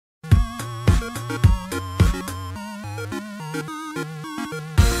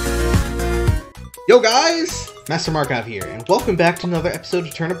Yo guys! Master Markov here, and welcome back to another episode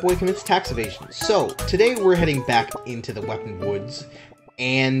of Turnip Boy Commits Tax Evasion. So, today we're heading back into the Weapon Woods,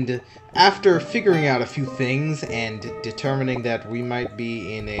 and after figuring out a few things and determining that we might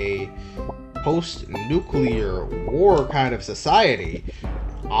be in a post-nuclear war kind of society,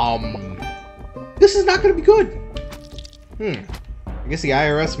 this is not gonna be good. I guess the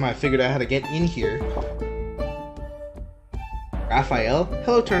IRS might have figured out how to get in here. Raphael?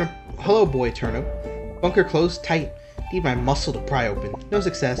 Hello, Turnip. Hello, boy Turnip. Bunker closed tight. Need my muscle to pry open. No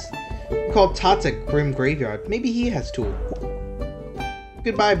success. We called Tots at Grim Graveyard. Maybe he has tool.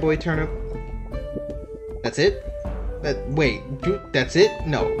 Goodbye, boy Turnip. That's it? Wait, that's it?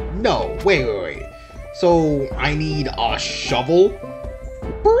 No, wait. So, I need a shovel?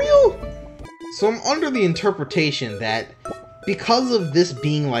 For real? So I'm under the interpretation that because of this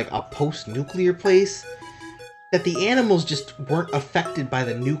being like a post-nuclear place, that the animals just weren't affected by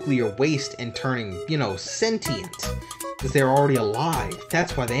the nuclear waste and turning, you know, sentient. Because they're already alive.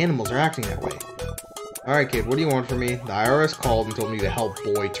 That's why the animals are acting that way. Alright kid, what do you want from me? The IRS called and told me to help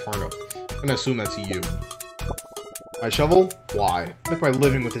boy Turnip. I'm gonna assume that's you. My shovel? Why? Make my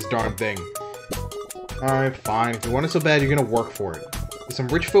living with this darn thing. Alright, fine. If you want it so bad, you're gonna work for it. There's some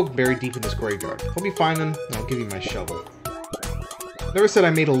rich folk buried deep in this graveyard. Help me find them, and I'll give you my shovel. Never said I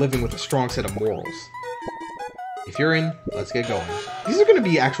made a living with a strong set of morals. If you're in, let's get going. These are gonna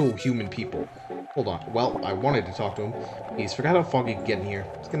be actual human people. Hold on. Well, I wanted to talk to him. He's forgot how foggy to get in here.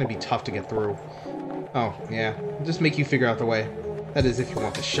 It's gonna be tough to get through. Oh, yeah. I'll just make you figure out the way. That is, if you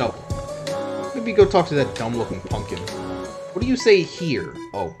want the shovel. Maybe go talk to that dumb-looking pumpkin. What do you say here?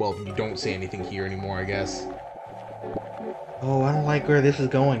 Oh, well, you don't say anything here anymore, I guess. Oh, I don't like where this is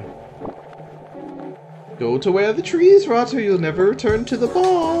going. Go to where the trees rot or you'll never return to the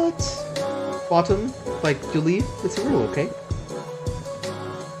bottom. Like, you leave? It's a rule, okay?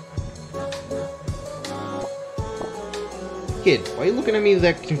 Kid, why are you looking at me with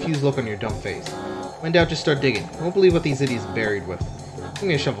that confused look on your dumb face? When in doubt, just start digging. I won't believe what these idiots buried with. Give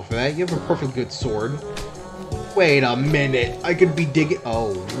me a shovel for that. You have a perfectly good sword. Wait a minute. I could be digging.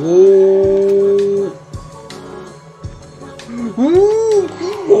 Oh, whoa. Ooh,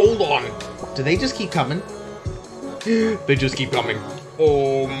 hold on. Do they just keep coming? They just keep coming.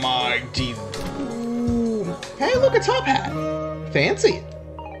 Oh my Jesus. Hey, look, a top hat. Fancy.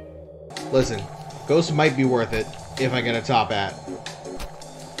 Listen, ghosts might be worth it if I get a top hat.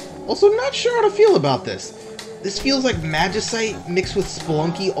 Also, not sure how to feel about this. This feels like Magicite mixed with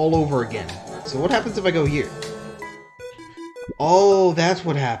Spelunky all over again. So what happens if I go here? Oh, that's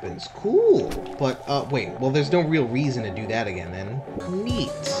what happens. Cool. But, wait. Well, there's no real reason to do that again, then.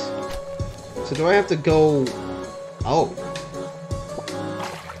 Neat. So do I have to go... Oh.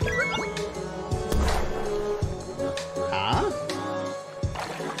 Huh?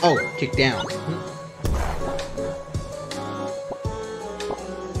 Oh, kick down.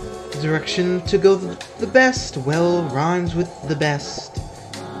 Direction to go the best. Well, rhymes with the best.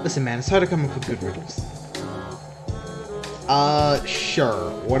 Listen, man, it's hard to come up with good riddles.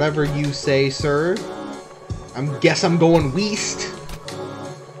 Sure. Whatever you say, sir. Guess I'm going west.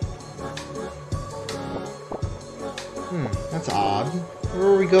 That's odd.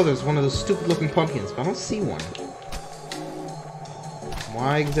 Wherever we go, there's one of those stupid-looking pumpkins, but I don't see one.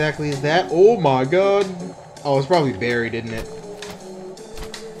 Why exactly is that? Oh my god! Oh, it's probably buried, isn't it?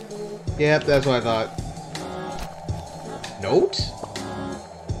 Yep, that's what I thought. Note?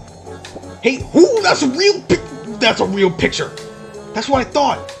 Hey, ooh, that's a real picture! That's what I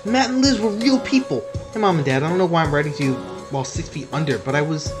thought! Matt and Liz were real people! Hey, Mom and Dad, I don't know why I'm writing to you while 6 feet under, but I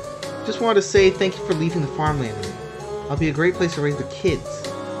just wanted to say thank you for leaving the farmland. I'll be a great place to raise the kids.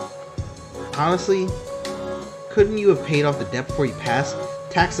 Honestly, couldn't you have paid off the debt before you passed?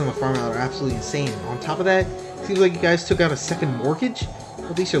 Taxes on the farmland are absolutely insane. On top of that, it seems like you guys took out a second mortgage?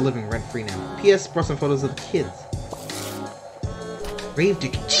 At least you're living rent-free now. P.S. Brought some photos of the kids. Grave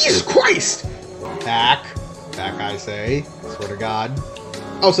dig. Jesus Christ! Back, I say. Swear to God.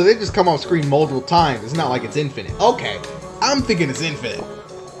 Oh, so they just come off screen multiple times. It's not like it's infinite. Okay, I'm thinking it's infinite.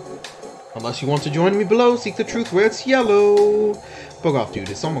 Unless you want to join me below, seek the truth where it's yellow. Bug off, dude.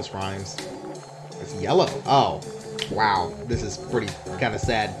 This almost rhymes. It's yellow. Oh, wow. This is pretty kind of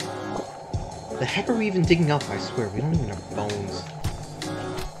sad. The heck are we even digging up? I swear, we don't even have bones.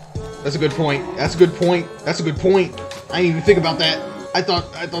 That's a good point. That's a good point. That's a good point. I didn't even think about that. I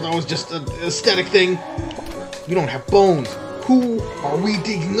thought that was just an aesthetic thing. You don't have bones. Who are we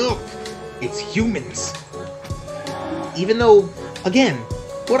digging up? It's humans. Even though, again,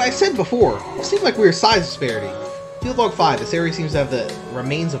 what I said before, it seemed like we were size disparity. Field log 5, this area seems to have the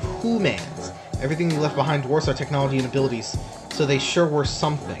remains of humans. Everything we left behind dwarfs our technology and abilities, so they sure were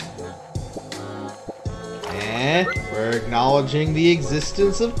something. We're acknowledging the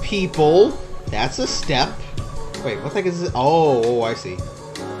existence of people. That's a step. Wait, what the heck is this? Oh, I see.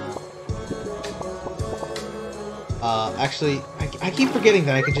 Actually, I keep forgetting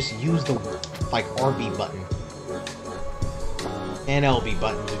that I could just use the, like, RB button. And LB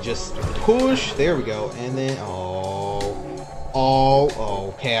button to just push. There we go. And then,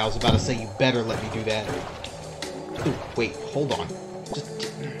 okay, I was about to say, you better let me do that. Ooh, wait, hold on.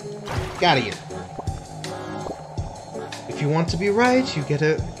 Just get out of here. If you want to be right, you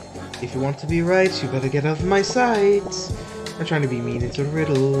gotta... If you want to be right, you better get out of my sight. I'm trying to be mean, it's a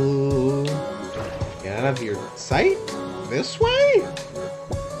riddle. Get out of your sight? This way?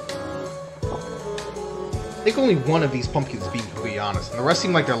 I think only one of these pumpkins being completely honest, and the rest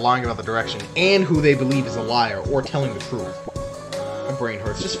seem like they're lying about the direction and who they believe is a liar or telling the truth. My brain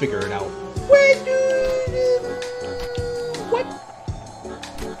hurts, just figure it out. What?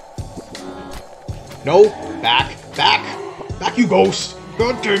 No, back, you ghost!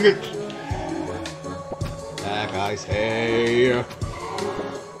 God dang it! Back, I say. I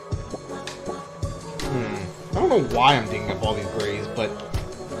don't know why I'm digging up all these graves, but...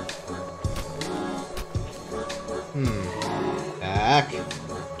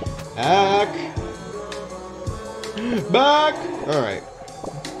 Back! Alright.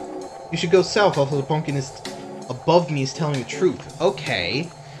 You should go south, although the pumpkin is above me is telling the truth. Okay.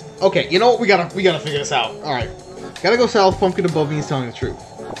 Okay, you know what? We gotta figure this out. Alright. Gotta go south, pumpkin above me is telling the truth.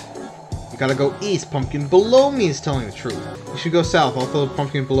 You gotta go east, pumpkin below me is telling the truth. You should go south, although the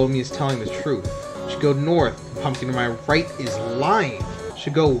pumpkin below me is telling the truth. You should go north, the pumpkin to my right is lying. You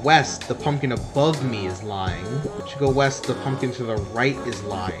should go west, the pumpkin above me is lying. You should go west, the pumpkin to the right is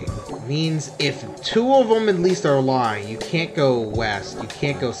lying. Means if two of them at least are lying, you can't go west, you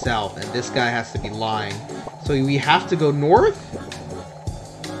can't go south, and this guy has to be lying. So we have to go north?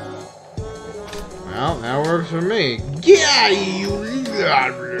 Well, that works for me. Yeah, you...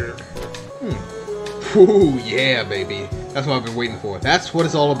 Ooh, yeah, baby. That's what I've been waiting for. That's what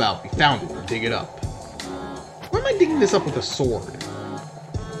it's all about. We found it. Dig it up. Why am I digging this up with a sword?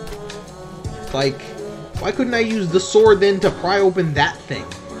 Like, why couldn't I use the sword then to pry open that thing?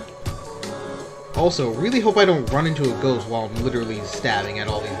 Also, really hope I don't run into a ghost while I'm literally stabbing at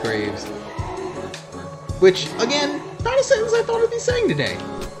all these graves. Which, again, not a sentence I thought I'd be saying today.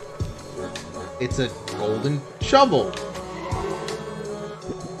 It's a golden shovel.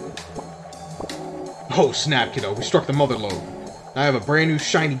 Oh, snap, kiddo. We struck the mother lode. I have a brand new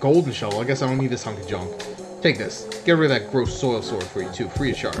shiny golden shovel. I guess I don't need this hunk of junk. Take this. Get rid of that gross soil sword for you, too.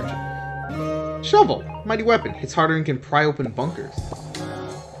 Free of charge. Shovel. Mighty weapon. Hits harder and can pry open bunkers.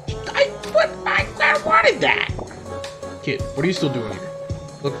 I wanted that! Kid, what are you still doing here?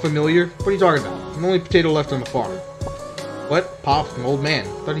 Look familiar? What are you talking about? I'm the only potato left on the farm. What? Pop, an old man.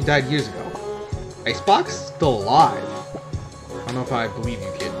 Thought he died years ago. Icebox? Still alive. I don't know if I believe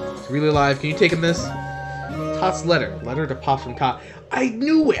you, kid. He's really alive. Can you take him this? Tot's letter. Letter to Pop from Tot. I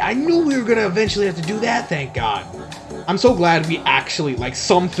knew it! I knew we were gonna eventually have to do that, thank God. I'm so glad we actually, like,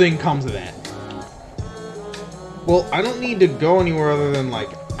 something comes of that. Well, I don't need to go anywhere other than, like,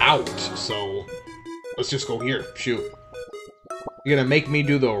 out, so... Let's just go here. Shoot. You're gonna make me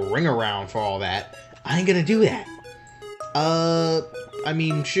do the ring around for all that. I ain't gonna do that. I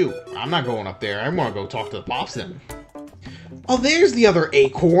mean, shoot. I'm not going up there. I wanna go talk to the Pops then. Oh, there's the other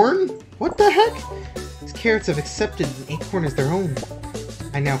acorn! What the heck? These carrots have accepted an acorn as their own.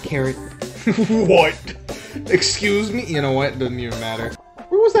 I now carrot. What? Excuse me? You know what? Doesn't even matter.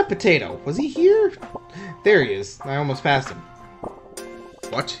 Where was that potato? Was he here? There he is. I almost passed him.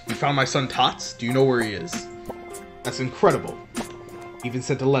 What? You found my son Tots? Do you know where he is? That's incredible. Even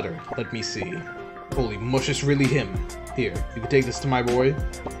sent a letter. Let me see. Holy mush, it's really him. Here, you can take this to my boy.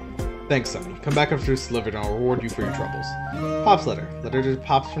 Thanks, Sonny. Come back after it's delivered and I'll reward you for your troubles. Pop's letter. Letter to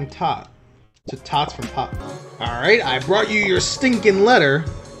Pops from Tot. To Tots from Pop. Alright, I brought you your stinking letter.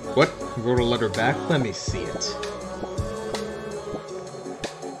 What? You wrote a letter back? Let me see it.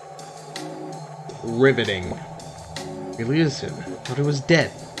 Riveting. Really is him. Thought he was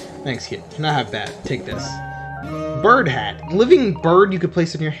dead. Thanks, kid. Can I have that? Take this. Bird hat. Living bird you could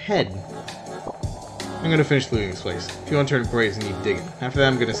place on your head. I'm gonna finish looting this place. If you want to turn graves and need digging. After that,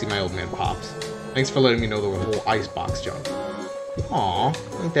 I'm gonna see my old man Pops. Thanks for letting me know the whole icebox junk. Aw,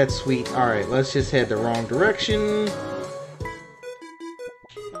 ain't that sweet. Alright, let's just head the wrong direction.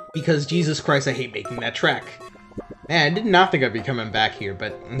 Because, Jesus Christ, I hate making that track. Man, I did not think I'd be coming back here,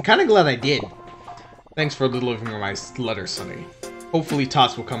 but I'm kinda glad I did. Thanks for delivering my letter, Sonny. Hopefully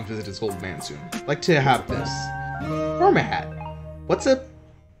Tots will come visit his old man soon. I'd like to have this. Farmer hat. What's a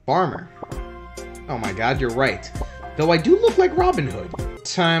farmer? Oh my god, you're right. Though I do look like Robin Hood.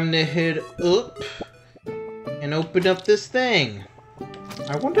 Time to head up. And open up this thing.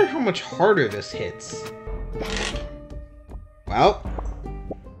 I wonder how much harder this hits. Well.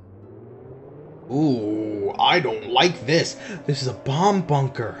 Ooh, I don't like this. This is a bomb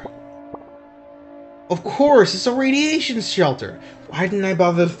bunker. Of course, it's a radiation shelter. Why didn't I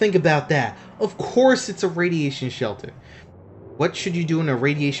bother to think about that? Of course it's a radiation shelter. What should you do in a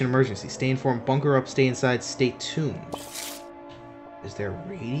radiation emergency? Stay informed, bunker up, stay inside, stay tuned. Is there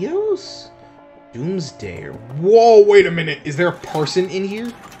radios? Doomsday. Whoa, wait a minute. Is there a person in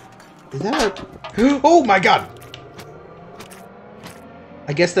here? Is that a... Oh my god!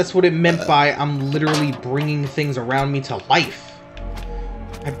 I guess that's what it meant by I'm literally bringing things around me to life.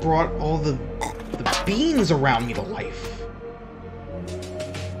 I brought all the beings around me to life.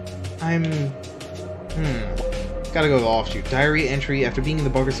 Gotta go to the offshoot. Diary entry. After being in the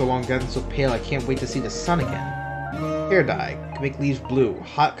bunker so long, gotten so pale, I can't wait to see the sun again. Hair dye. Can make leaves blue.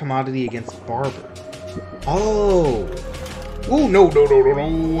 Hot commodity against barber. Oh. Ooh, no.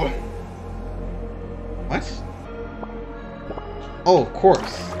 What? Oh, of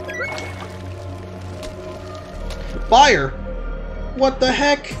course. Fire? What the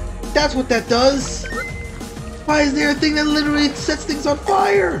heck? That's what that does. Why is there a thing that literally sets things on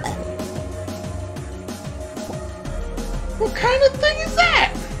fire? What kind of thing is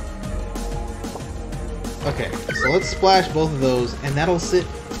that? Okay, so let's splash both of those, and that'll sit...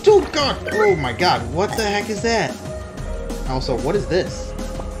 Oh god! Oh my god, what the heck is that? Also, what is this?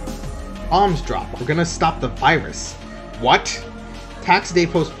 Bombs drop. We're gonna stop the virus. What? Tax day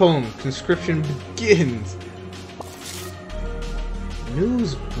postponed. Conscription begins.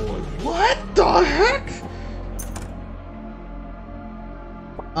 Newsboy. What the heck?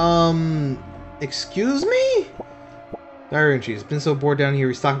 Excuse me? Diary entry. It's been so bored down here,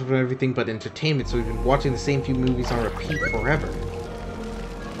 we stocked up on everything but entertainment, so we've been watching the same few movies on repeat forever.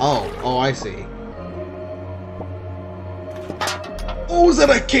 Oh, I see. Oh, is that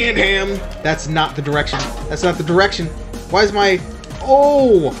a canned ham? That's not the direction. That's not the direction. Why is my...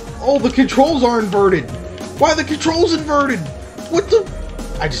 Oh, the controls are inverted. Why are the controls inverted? What the...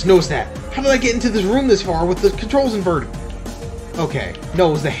 I just noticed that. How did I get into this room this far with the controls inverted? Okay. No,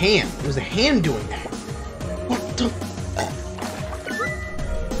 it was the hand. It was the hand doing that. What the...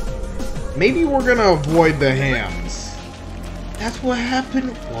 Maybe we're gonna avoid the hams. That's what happened?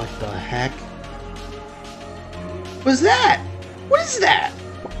 What the heck? What's that? What is that?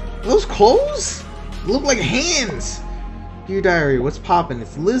 Are those clothes? They look like hands. Dear diary, what's poppin'?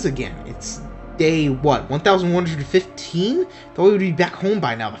 It's Liz again. It's day, what, 1115? Thought we would be back home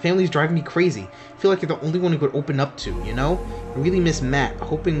by now. The family's driving me crazy. I feel like you're the only one who could open up to, you know? I really miss Matt.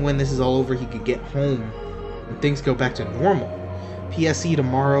 Hoping when this is all over he could get home and things go back to normal. PSE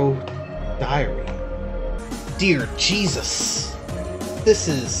tomorrow. Diary. Dear Jesus. This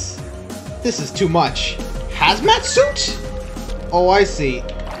is too much. Hazmat suit? Oh, I see.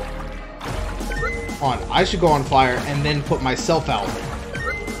 On. I should go on fire and then put myself out.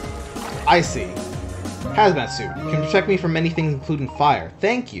 I see. Hazmat suit. Can protect me from many things including fire.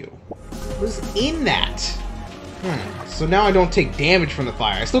 Thank you. What is in that? So now I don't take damage from the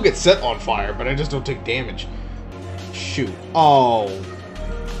fire. I still get set on fire, but I just don't take damage. Shoot. Oh.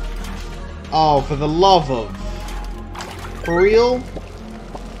 Oh, for the love of... For real?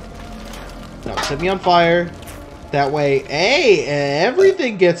 No, set me on fire. That way, hey,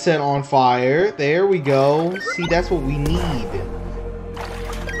 everything gets set on fire. There we go. See, that's what we need.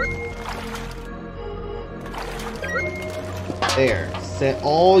 There. Set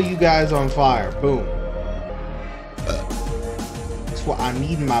all you guys on fire. Boom. That's what I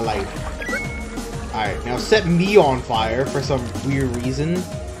need in my life. Alright, now set me on fire for some weird reason.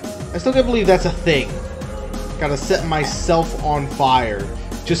 I still can't believe that's a thing. Gotta set myself on fire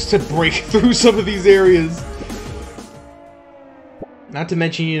just to break through some of these areas. Not to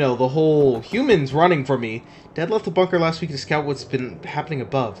mention, you know, the whole humans running from me. Dad left the bunker last week to scout what's been happening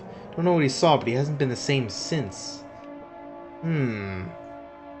above. Don't know what he saw, but he hasn't been the same since. Not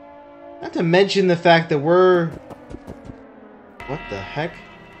to mention the fact that we're... What the heck?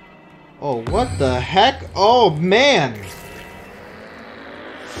 Oh, what the heck? Oh, man!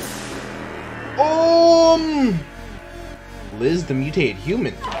 Liz the mutated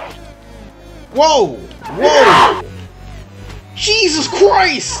human. Whoa! Whoa! Jesus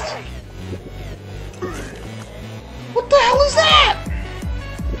Christ! What the hell is that?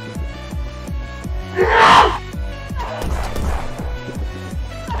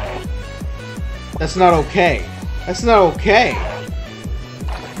 That's not okay. That's not okay.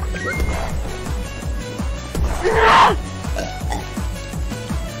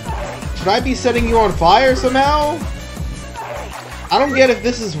 Should I be setting you on fire somehow? I don't get if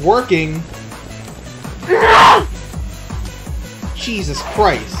this is working. Jesus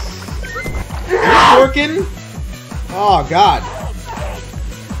Christ. Is this working? Oh, God.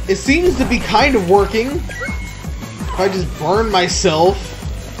 It seems to be kind of working. If I just burn myself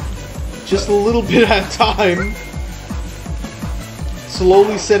just a little bit at a time.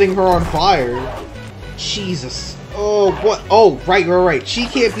 Slowly setting her on fire. Jesus. Oh, what? Oh, right. She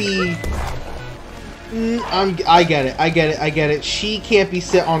can't be... I get it. She can't be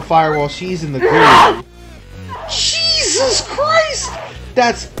set on fire while she's in the groove. Jesus Christ!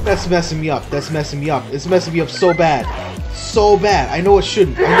 That's messing me up. It's messing me up so bad. So bad. I know it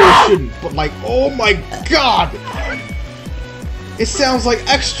shouldn't. But like, oh my God! It sounds like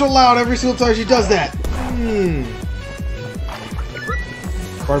extra loud every single time she does that.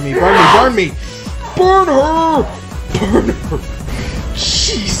 Burn me. Burn her!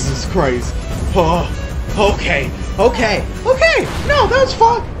 Jesus Christ. Oh, okay. No, that's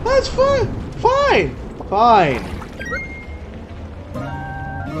fine. Fine.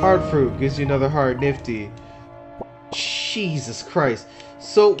 Hard fruit gives you another heart. Nifty. Jesus Christ.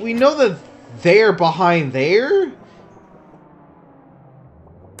 So we know that they're behind there?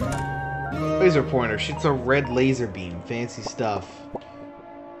 Laser pointer shoots a red laser beam. Fancy stuff.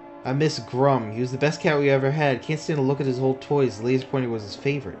 I miss Grum. He was the best cat we ever had. Can't stand to look at his old toys. The laser pointer was his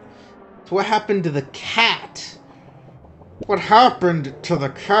favorite. So what happened to the cat? What happened to the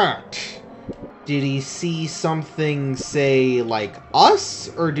cat? Did he see something, say, like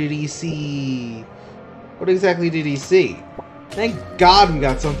us? Or did he see... What exactly did he see? Thank God we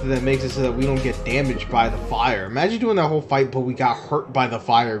got something that makes it so that we don't get damaged by the fire. Imagine doing that whole fight, but we got hurt by the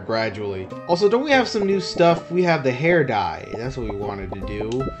fire gradually. Also, don't we have some new stuff? We have the hair dye. That's what we wanted to do.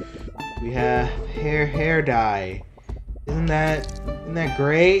 We have hair dye. Isn't that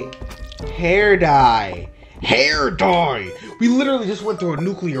great? Hair dye. We literally just went through a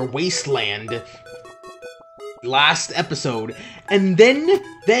nuclear wasteland last episode, and then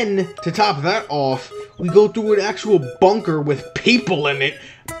to top that off, we go through an actual bunker with people in it.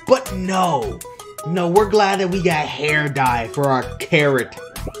 But no, we're glad that we got hair dye for our carrot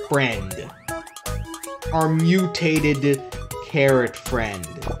friend, our mutated carrot friend.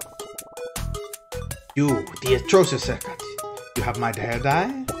 You, the atrocious second, you have my hair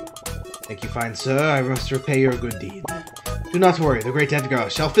dye? Thank you, fine sir. I must repay your good deed. Do not worry, the great Edgar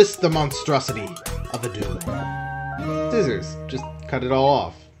shall fist the monstrosity of the duel. Scissors, just cut it all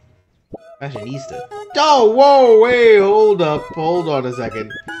off. Fashionista. Oh, whoa, wait, hold on a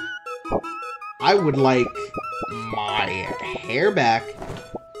second. I would like my hair back.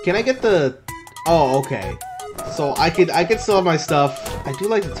 Can I get the... Oh, okay. So I could still have my stuff. I do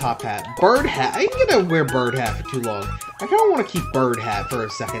like the top hat. Bird hat. I ain't gonna wear bird hat for too long. I kind of want to keep bird hat for a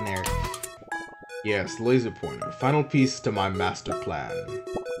second there. Yes, laser pointer. Final piece to my master plan.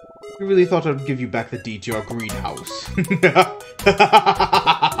 You really thought I'd give you back the deed to your greenhouse.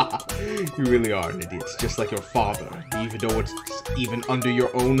 You really are an idiot, just like your father. Even though it's even under your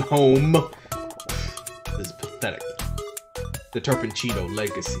own home. This is pathetic. The Turpinchino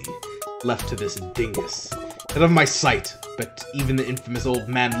legacy, left to this dingus. Get out of my sight, but even the infamous old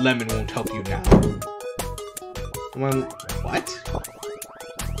man Lemon won't help you now. Well, what?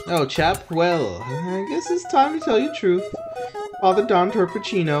 Oh, chap, well, I guess it's time to tell you the truth. Father Don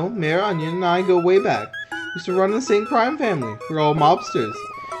Turpinchino, Mayor Onion, and I go way back. Used to run in the same crime family. We're all mobsters.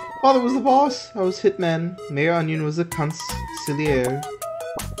 Father was the boss. I was hitman. Mayor Onion was a consigliere.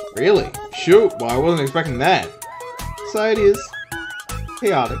 Really? Shoot, well, I wasn't expecting that. Society is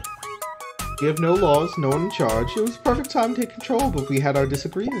chaotic. We have no laws, no one in charge. It was the perfect time to take control, but we had our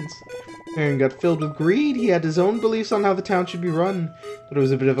disagreements. Aaron got filled with greed. He had his own beliefs on how the town should be run. But it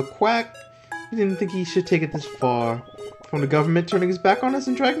was a bit of a quack. He didn't think he should take it this far. From the government turning his back on us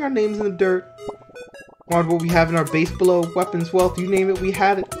and dragging our names in the dirt. Wanted what we have in our base below, weapons, wealth, you name it, we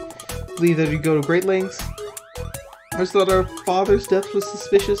had it. Believe that we'd go to great lengths. I just thought our father's death was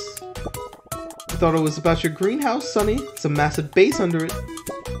suspicious. I thought it was about your greenhouse, Sonny. It's a massive base under it.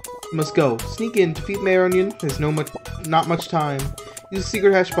 You must go. Sneak in, defeat Mayor Onion. There's not much time. Use a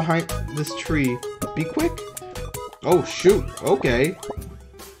secret hatch behind this tree. Be quick. Oh shoot, okay.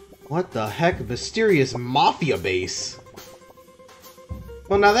 What the heck? Mysterious mafia base.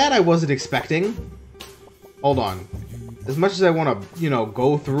 Well, now that I wasn't expecting. Hold on. As much as I want to,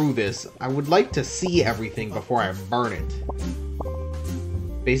 go through this, I would like to see everything before I burn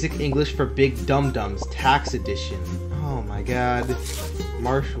it. Basic English for Big Dum-Dums, Tax Edition. Oh my god.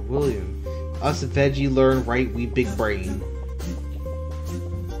 Marshall William. Us veggie learn right, we big brain.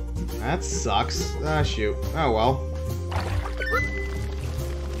 That sucks. Ah, shoot. Oh well.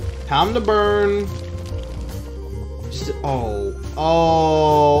 Time to burn.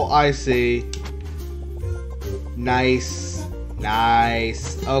 Oh, I see. Nice.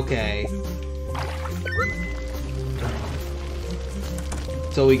 Nice. Okay.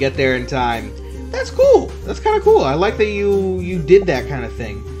 So we get there in time. That's cool. That's kind of cool. I like that you did that kind of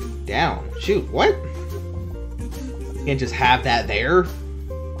thing. Down. Shoot. What? You can't just have that there?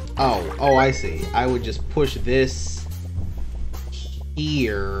 Oh, I see. I would just push this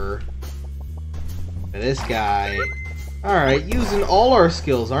here to this guy. Alright, using all our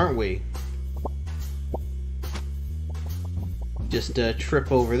skills, aren't we? Just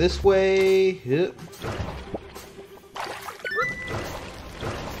trip over this way. Yep.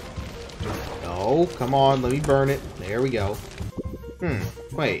 No, come on, let me burn it. There we go.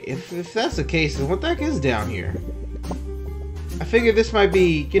 Wait, if that's the case, then what the heck is down here? I figured this might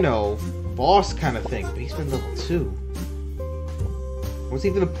be, you know, boss kind of thing. Basement level 2. What's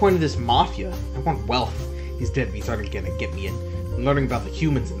even the point of this mafia? I want wealth. These deadbeats aren't gonna get me in. I'm learning about the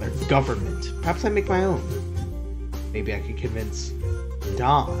humans and their government. Perhaps I make my own. Maybe I could convince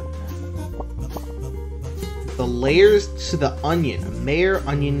Don. The layers to the onion. A Mayor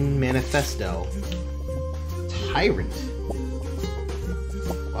Onion Manifesto. Tyrant.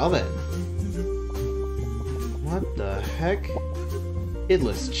 Well then. What the heck?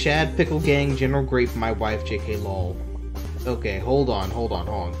 Hitless. Chad Pickle Gang, General Grape, my wife, JK Lol. Okay, hold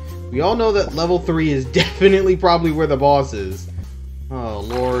on. We all know that level 3 is definitely probably where the boss is. Oh,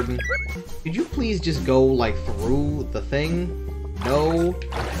 Lord. Could you please just go, like, through the thing? No.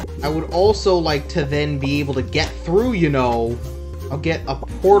 I would also like to then be able to get through, you know. I'll get a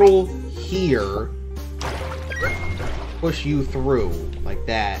portal here. Push you through, like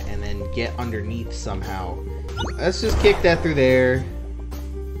that, and then get underneath somehow. Let's just kick that through there.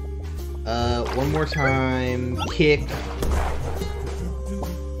 One more time. Kick.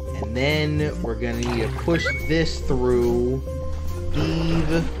 And then we're gonna need to push this through.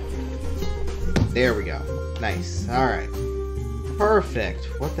 Eve. There we go. Nice. Alright. Perfect.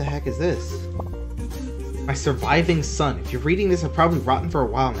 What the heck is this? My surviving son. If you're reading this, I've probably rotten for a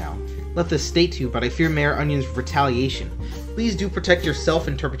while now. Left this state to you, but I fear Mayor Onion's retaliation. Please do protect yourself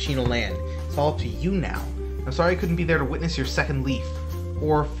in Turpicino land. It's all up to you now. I'm sorry I couldn't be there to witness your second leaf,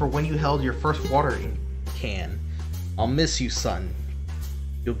 or for when you held your first watering can. I'll miss you, son.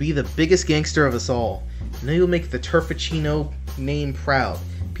 You'll be the biggest gangster of us all. I know you'll make the Turpicino name proud.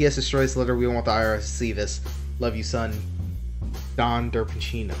 P.S. Destroy this letter. We don't want the IRS to see this. Love you, son. Don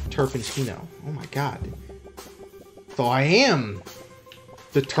Turpicino. Oh my god. So I am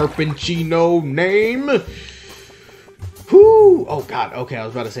the Turpicino name. Whoo! Oh god. Okay, I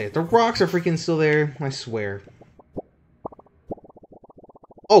was about to say it. The rocks are freaking still there. I swear.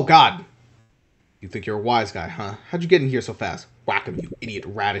 Oh god. You think you're a wise guy, huh? How'd you get in here so fast? Whack 'em, you idiot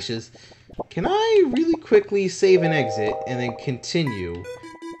radishes. Can I really quickly save and exit and then continue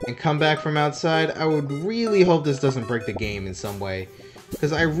and come back from outside? I would really hope this doesn't break the game in some way,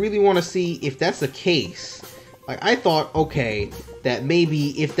 because I really want to see if that's the case. Like, I thought, okay, that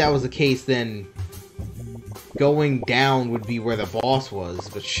maybe if that was the case, then going down would be where the boss was.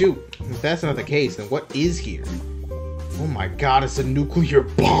 But shoot, if that's not the case, then what is here? Oh my god, it's a nuclear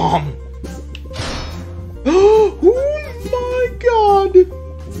bomb! Oh my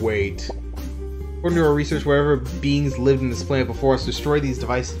god! Wait. According to our research, wherever beings lived in this planet before us, destroy these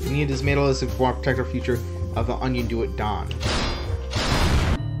devices. We need to dismantle this if we want to protect our future. Of the onion, do it, Don.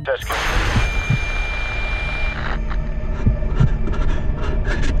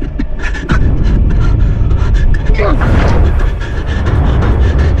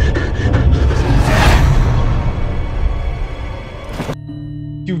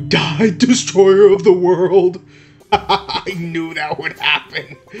 You died, destroyer of the world! I knew that would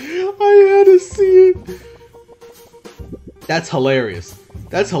happen! I had to see it! That's hilarious.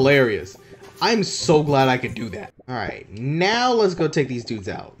 That's hilarious. I'm so glad I could do that. Alright, now let's go take these dudes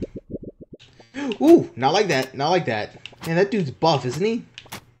out. Ooh, not like that, not like that. Man, that dude's buff, isn't he?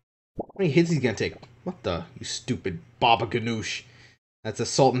 How many hits he's gonna take? What the? You stupid Baba Ganoush. That's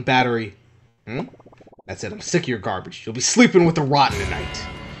assault and battery. That's it, I'm sick of your garbage. You'll be sleeping with the rotten tonight.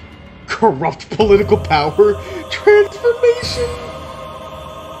 Corrupt political power transformation.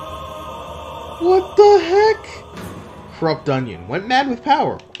 What the heck? Corrupt onion went mad with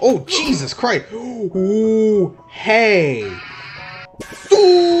power. Oh, Jesus Christ. Ooh, hey.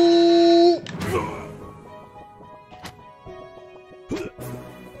 Ooh.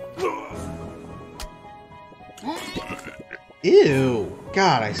 Ew.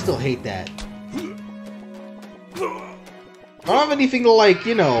 God, I still hate that. I don't have anything to, like,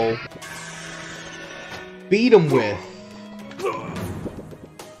 you know, beat him with.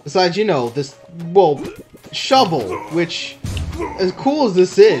 Besides, you know, this, well, shovel, which, as cool as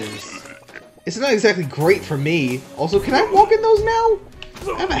this is, It's not exactly great for me. Also, can I walk in those now?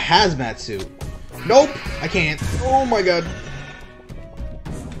 I have a hazmat suit. Nope, I can't. Oh my god.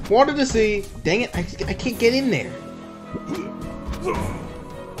 Wanted to see. Dang it, I can't get in there.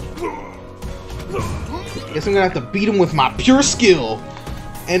 Guess I'm gonna have to beat him with my pure skill.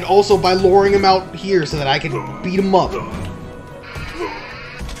 And also by luring him out here so that I can beat him up.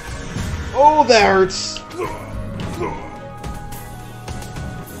 Oh, that hurts.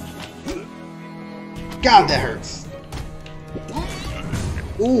 God, that hurts.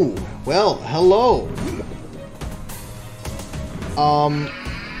 Ooh, well, hello.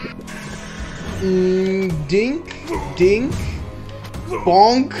 Dink, dink,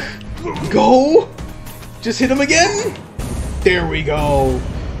 bonk, go. Just hit him again. There we go.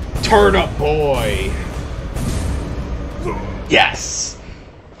 Turnip Boy. Yes.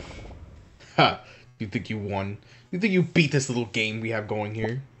 Ha. You think you won? You think you beat this little game we have going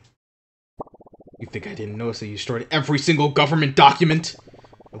here? You think I didn't notice that you destroyed every single government document?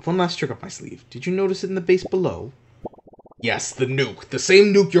 One last trick up my sleeve. Did you notice it in the base below? Yes, the nuke. The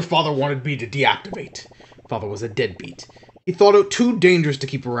same nuke your father wanted me to deactivate. Father was a deadbeat. He thought it too dangerous to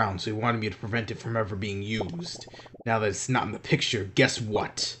keep around, so he wanted me to prevent it from ever being used. Now that it's not in the picture, guess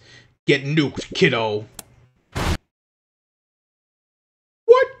what? Get nuked, kiddo.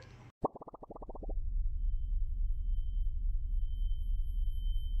 What?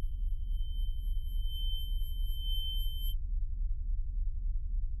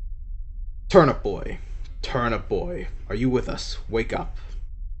 Turnip Boy. Turnip Boy. Are you with us? Wake up.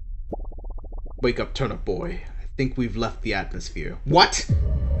 Wake up, Turnip Boy. I think we've left the atmosphere. What?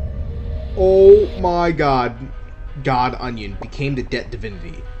 Oh my god. God Onion became the debt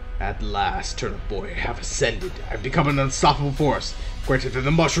divinity. At last, Turnip Boy, I have ascended. I've become an unstoppable force, greater than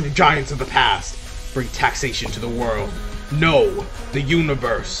the mushroom giants of the past. Bring taxation to the world. No, the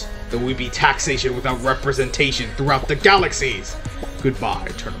universe. There will be taxation without representation throughout the galaxies. Goodbye,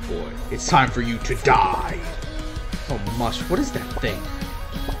 Turnip Boy. It's time for you to die. Oh, mush. What is that thing?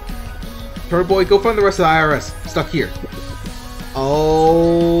 Turnip Boy, go find the rest of the IRS. I'm stuck here.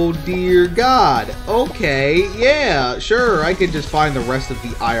 Oh, dear God. Okay, yeah, sure. I could just find the rest of the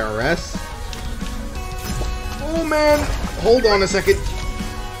IRS. Oh, man. Hold on a second.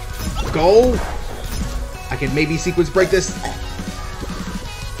 Go. I can maybe sequence break this.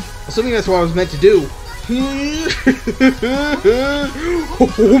 Assuming that's what I was meant to do.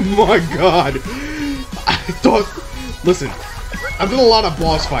 Oh my god. I thought... Listen, I've done a lot of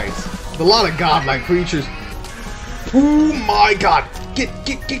boss fights. A lot of godlike creatures. Oh my god.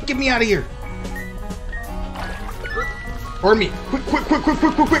 Get me out of here. Or me.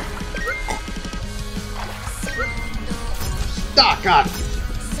 Quick. Ah, god.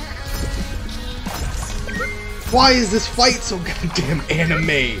 Why is this fight so goddamn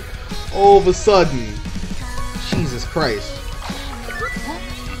anime? All of a sudden. Jesus Christ.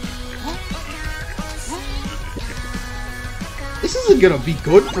 This isn't gonna be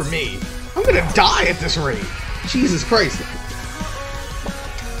good for me. I'm gonna die at this rate. Jesus Christ.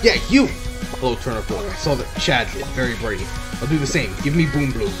 Yeah, you! Hello, Turnip Boy. I saw that Chad did. Very brave. I'll do the same. Give me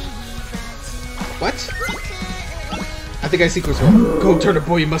Boom Bloom. What? I think I sequenced wrong. Go, Turnip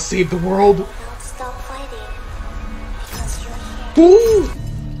Boy, you must save the world. Stop fighting. Ooh!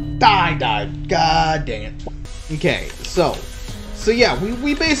 Died. God dang it. Okay, so yeah,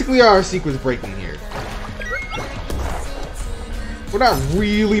 we basically are sequence breaking here. We're not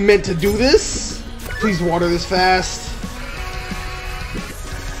really meant to do this. Please water this fast.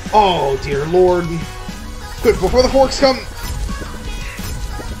 Oh, dear lord. Quick, before the forks come.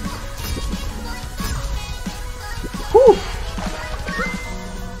 Whew.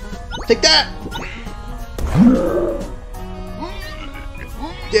 Take that.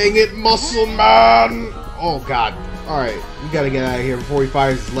 Dang it, Muscle Man! Oh god. Alright, we gotta get out of here before he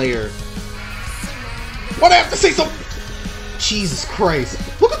fires his lair. Why'd I have to say something? Jesus Christ.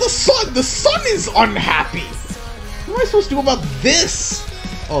 Look at the sun! The sun is unhappy! What am I supposed to do about this?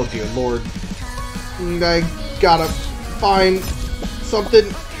 Oh dear lord. I gotta find something.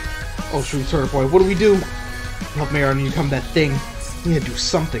 Oh shoot, Turnip Boy, what do we do? Help me out and become that thing. We need to do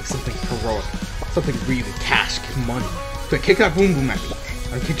something heroic. Something really cash money. Quick, kick that Boom Boom at me.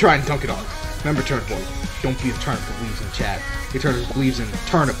 I can try and dunk it on. Remember, Turnip Boy, don't be the turnip that believes in Chad. Your turnip believes in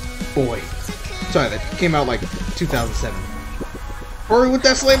Turnip Boy. Sorry, that came out like 2007. Hurry with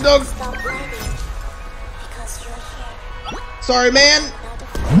that slam dunk! Stop fighting. Because you're here. Sorry, man!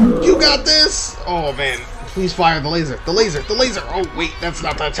 You got this! Oh, man. Please fire the laser. The laser! Oh, wait, that's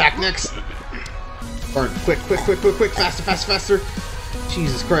not the attack next. Burn. Quick. Faster.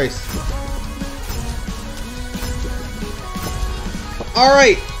 Jesus Christ.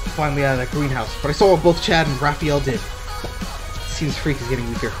 Alright. finally out of that greenhouse, but I saw what both Chad and Raphael did. Seems Freak is getting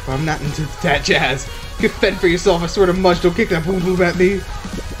weaker, but I'm not into that jazz. You can fend for yourself, I swear to much, don't kick that boom boom at me.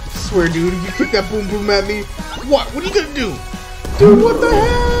 I swear, dude, if you kick that boom boom at me, what? What are you gonna do? Dude, what the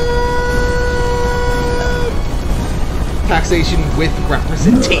hell? Taxation with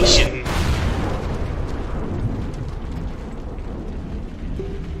representation.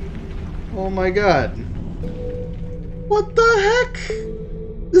 Oh my god. What the heck?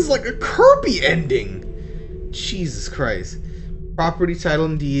 This is like a Kirby ending. Jesus Christ. Property, title,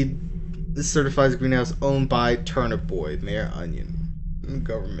 and deed. This certifies greenhouse owned by Turnip Boy, Mayor Onion.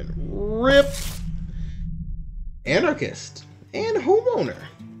 Government. RIP. Anarchist. And homeowner.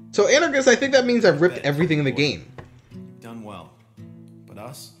 So anarchist, I think that means I've ripped everything in the game. Done well. But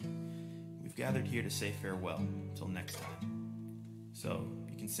us, we've gathered here to say farewell until next time. So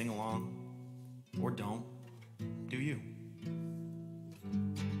you can sing along, or don't. Do you?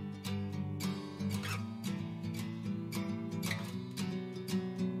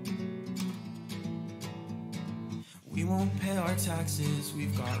 We won't pay our taxes,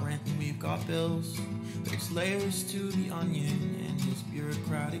 we've got rent and we've got bills. There's layers to the onion and his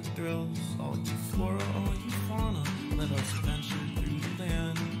bureaucratic thrills. All you flora, all you fauna, let us venture through the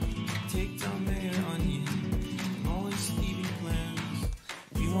land. Take down Mayor Onion and all his thieving plans.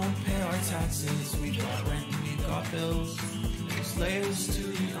 We won't pay our taxes, we've got rent and we've got bills. There's layers to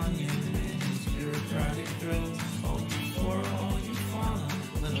the onion and his bureaucratic thrills. All you flora, all you fauna,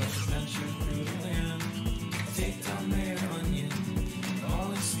 let us venture through the land. Take down Mayor Onion and all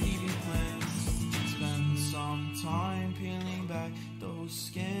his thieving plans. Spend some time peeling back those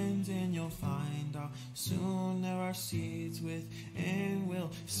skins and you'll find out soon there are seeds within.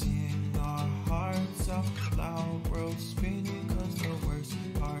 We'll sing our hearts out loud, world spinning, cause the worst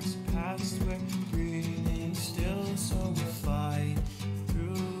part's past. We're breathing still, so we fight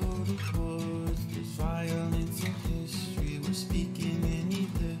through the woods. There's violence in history, we're speaking in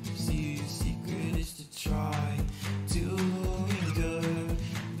ellipses. Secret is to try doing good.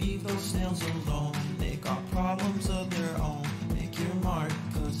 Leave those snails alone, they got problems of their own. Make your mark,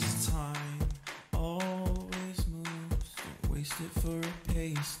 cause it's time always moves. Don't waste it for a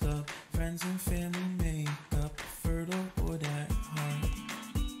pay stub. Friends and family make up a fertile wood at heart.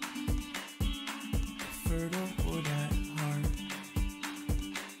 Fertile wood at heart.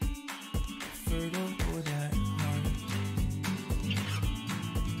 Fertile wood at heart.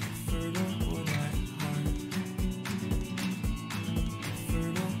 Fertile wood at heart.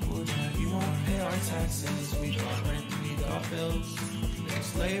 Fertile wood at. We won't pay our taxes, we got rent, we got bills.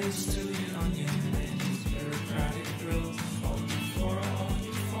 There's layers to the onion and his bureaucratic thrills. All you flora, all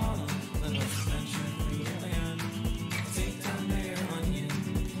you fauna, let us venture through the land. Take down Mayor Onion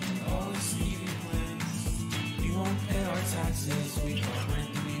and all his thieving plans. We won't pay our taxes, we got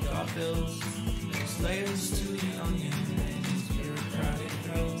rent, we got bills. There's layers to the onion and his bureaucratic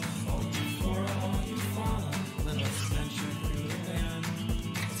thrills. All you flora, all you fauna, let us venture through the land.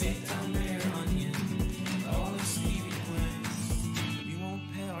 Take down Mayor Onion and all his thieving plans. We won't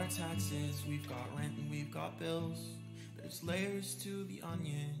pay our taxes, we've got rent and we've got bills. There's layers to the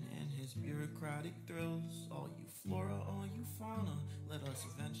onion and his bureaucratic thrills. All you flora, all you fauna, let us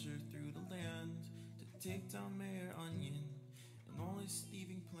venture through the land to take down Mayor Onion and all his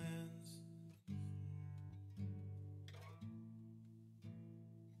thieving plans.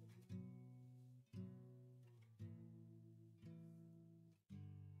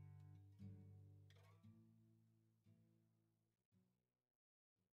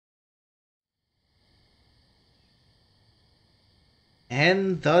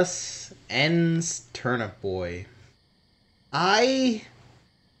 And thus ends Turnip Boy. I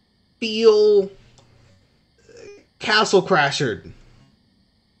feel Castle Crashered.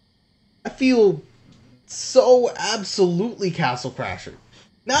 I feel so absolutely Castle Crashered.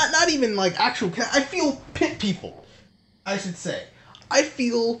 Not even like actual. I feel pit people, I should say. I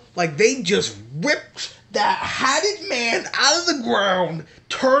feel like they just ripped that hatted man out of the ground,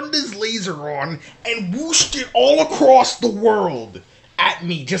 turned his laser on, and whooshed it all across the world at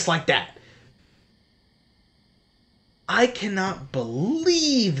me just like that. I cannot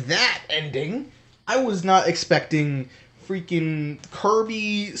believe that ending. I was not expecting freaking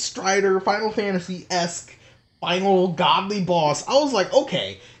Kirby, Strider, Final Fantasy-esque final godly boss. I was like,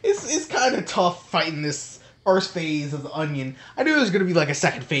 okay, it's kind of tough fighting this first phase of the Onion. I knew there was going to be like a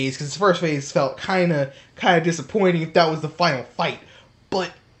second phase because the first phase felt kind of disappointing if that was the final fight.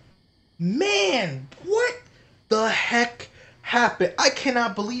 But man, what the heck happened? I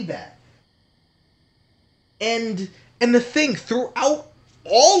cannot believe that. And the thing throughout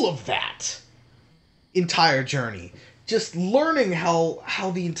all of that entire journey, just learning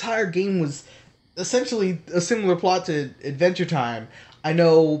how the entire game was essentially a similar plot to Adventure Time. I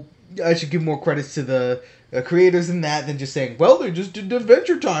know I should give more credits to the creators in that than just saying, well, they just did the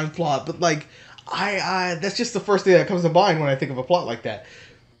Adventure Time plot. But like, I that's just the first thing that comes to mind when I think of a plot like that.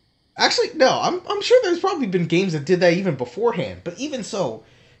 Actually, no, I'm sure there's probably been games that did that even beforehand. But even so,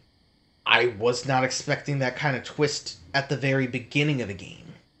 I was not expecting that kind of twist at the very beginning of the game.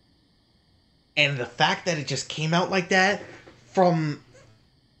 And the fact that it just came out like that from...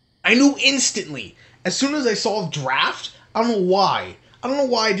 I knew instantly. As soon as I saw the draft, I don't know why. I don't know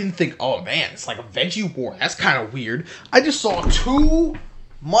why I didn't think, oh man, it's like a veggie war. That's kind of weird. I just saw too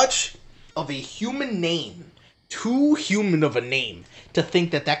much of a human name. Too human of a name to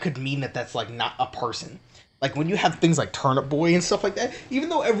think that that could mean that that's like not a person. Like when you have things like Turnip Boy and stuff like that, even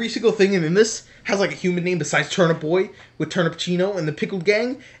though every single thing in this has like a human name besides Turnip Boy with Turnip Chino and the Pickled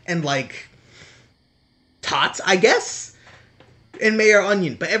Gang and like Tots, I guess, and Mayor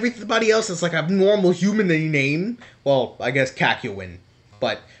Onion. But everybody else is like a normal human name. Well, I guess Cacuin.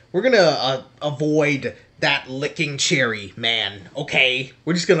 But we're gonna avoid that licking cherry man, okay?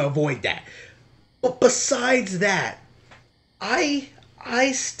 We're just gonna avoid that. But besides that, I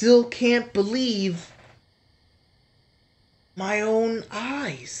still can't believe my own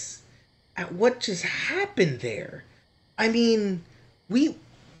eyes at what just happened there. I mean,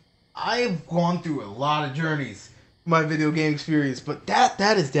 I've gone through a lot of journeys in my video game experience, but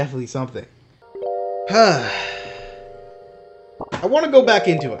that is definitely something. I want to go back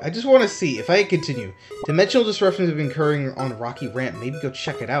into it. I just want to see if I continue. Dimensional disruptions have been occurring on a rocky ramp. Maybe go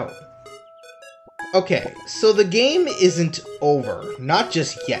check it out. Okay, so the game isn't over. Not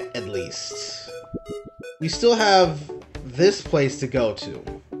just yet, at least. We still have this place to go to.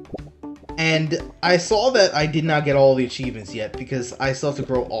 And I saw that I did not get all the achievements yet because I still have to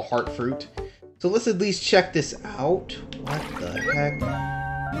grow a heart fruit. So let's at least check this out. What the heck?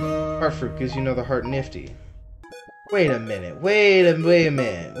 Heart fruit gives you another heart nifty. Wait a minute. Wait a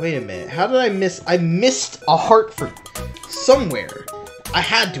minute. How did I miss? I missed a heart fruit somewhere. I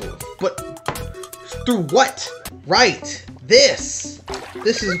had to have, but through what? Right. This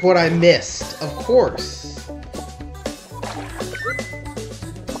is what I missed, of course.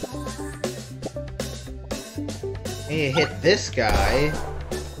 I need to hit this guy.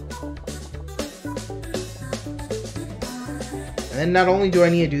 And then not only do I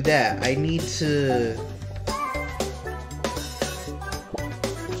need to do that, I need to...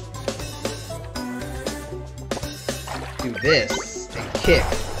 do this and kick.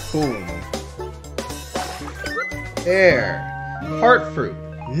 Boom. There. Heart fruit.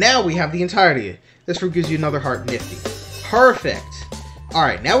 Now we have the entirety. This fruit gives you another heart nifty. Perfect.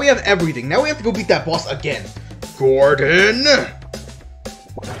 Alright, now we have everything. Now we have to go beat that boss again. Gordon!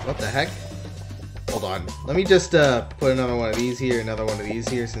 What the heck? Hold on. Let me just put another one of these here, another one of these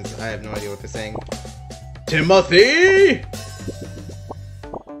here, since I have no idea what they're saying. Timothy!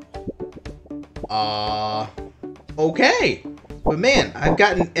 Okay. But man, I've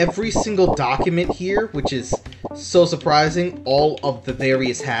gotten every single document here, which is so surprising. All of the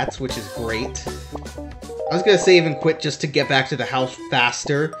various hats, which is great. I was gonna save and quit just to get back to the house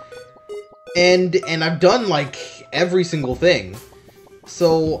faster. And I've done, like, every single thing.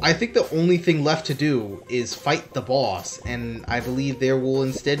 So, I think the only thing left to do is fight the boss. And I believe there will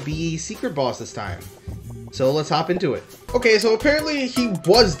instead be a secret boss this time. So, let's hop into it. Okay, so apparently he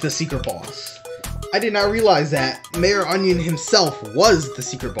was the secret boss. I did not realize that Mayor Onion himself was the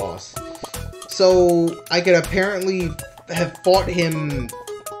secret boss. So, I could apparently have fought him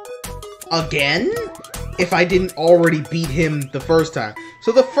again if I didn't already beat him the first time.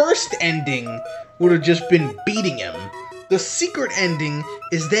 So the first ending would have just been beating him. The secret ending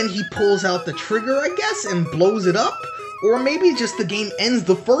is then he pulls out the trigger, I guess, and blows it up? Or maybe just the game ends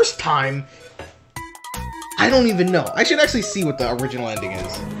the first time. I don't even know. I should actually see what the original ending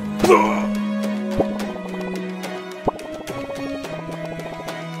is.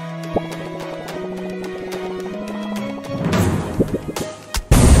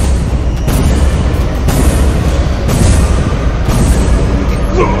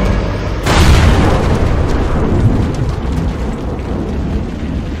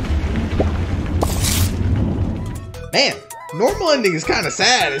 Man, normal ending is kind of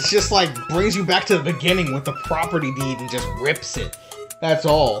sad. It's just like brings you back to the beginning with the property deed and just rips it. That's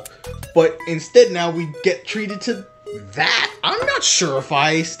all. But instead now we get treated to that. I'm not sure if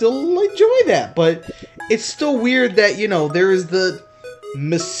I still enjoy that, but it's still weird that, you know, there is the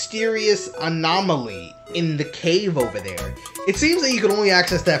mysterious anomaly in the cave over there. It seems that you can only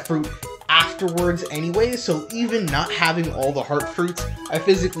access that fruit afterwards anyway, so even not having all the heart fruits, I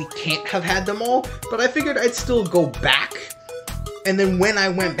physically can't have had them all, but I figured I'd still go back. And then when I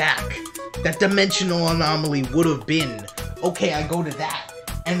went back, that dimensional anomaly would have been, okay, I go to that,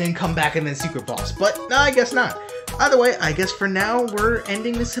 and then come back and then secret boss. But no, I guess not. Either way, I guess for now, we're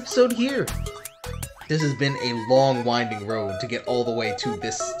ending this episode here. This has been a long, winding road to get all the way to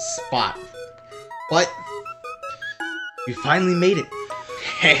this spot. But we finally made it.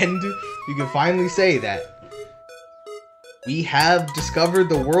 And you can finally say that we have discovered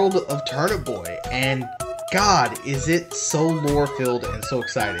the world of Turnip Boy. And God, is it so lore-filled and so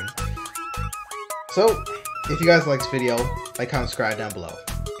exciting. So, if you guys like this video, like, comment, subscribe down below.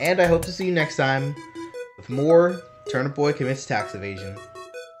 And I hope to see you next time with more Turnip Boy Commits Tax Evasion.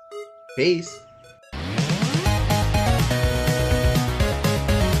 Peace.